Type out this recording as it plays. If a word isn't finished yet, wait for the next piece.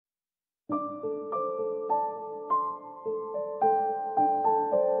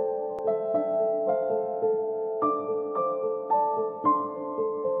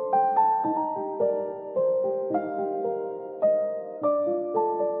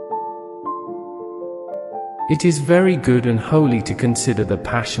It is very good and holy to consider the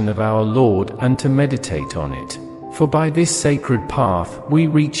passion of our Lord and to meditate on it, for by this sacred path we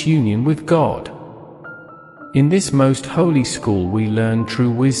reach union with God. In this most holy school we learn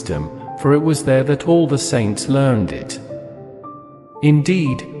true wisdom, for it was there that all the saints learned it.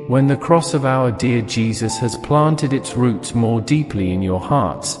 Indeed, when the cross of our dear Jesus has planted its roots more deeply in your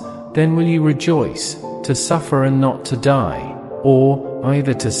hearts, then will you rejoice, to suffer and not to die, or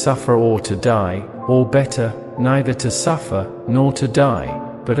either to suffer or to die, or better, neither to suffer nor to die,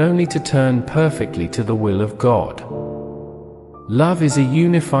 but only to turn perfectly to the will of God. Love is a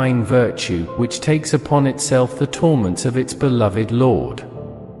unifying virtue which takes upon itself the torments of its beloved Lord.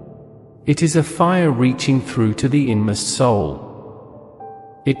 It is a fire reaching through to the inmost soul.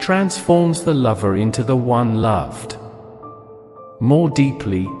 It transforms the lover into the one loved. More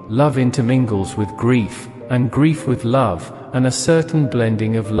deeply, love intermingles with grief, and grief with love, and a certain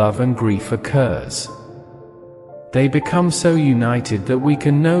blending of love and grief occurs. They become so united that we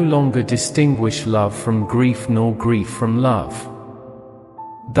can no longer distinguish love from grief nor grief from love.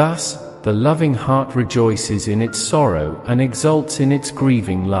 Thus, the loving heart rejoices in its sorrow and exults in its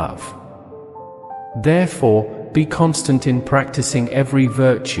grieving love. Therefore, be constant in practicing every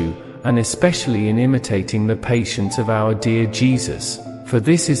virtue, and especially in imitating the patience of our dear Jesus, for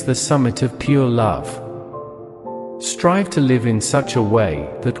this is the summit of pure love. Strive to live in such a way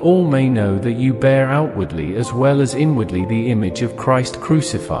that all may know that you bear outwardly as well as inwardly the image of Christ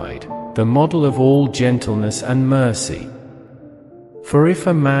crucified, the model of all gentleness and mercy. For if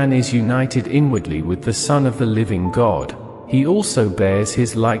a man is united inwardly with the Son of the living God, he also bears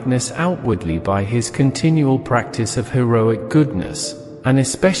his likeness outwardly by his continual practice of heroic goodness, and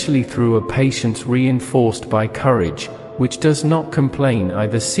especially through a patience reinforced by courage, which does not complain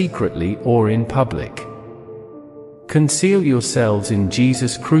either secretly or in public. Conceal yourselves in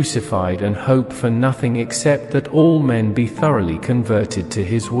Jesus crucified and hope for nothing except that all men be thoroughly converted to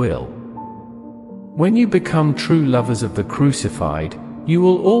his will. When you become true lovers of the crucified, you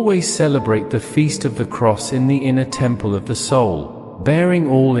will always celebrate the feast of the cross in the inner temple of the soul, bearing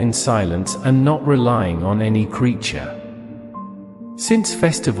all in silence and not relying on any creature. Since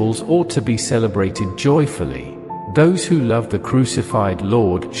festivals ought to be celebrated joyfully, those who love the crucified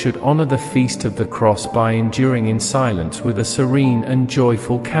Lord should honor the feast of the cross by enduring in silence with a serene and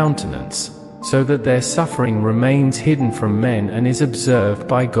joyful countenance, so that their suffering remains hidden from men and is observed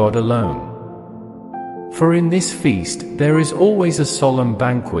by God alone. For in this feast there is always a solemn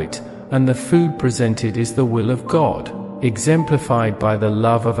banquet, and the food presented is the will of God, exemplified by the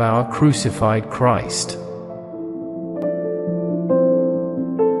love of our crucified Christ.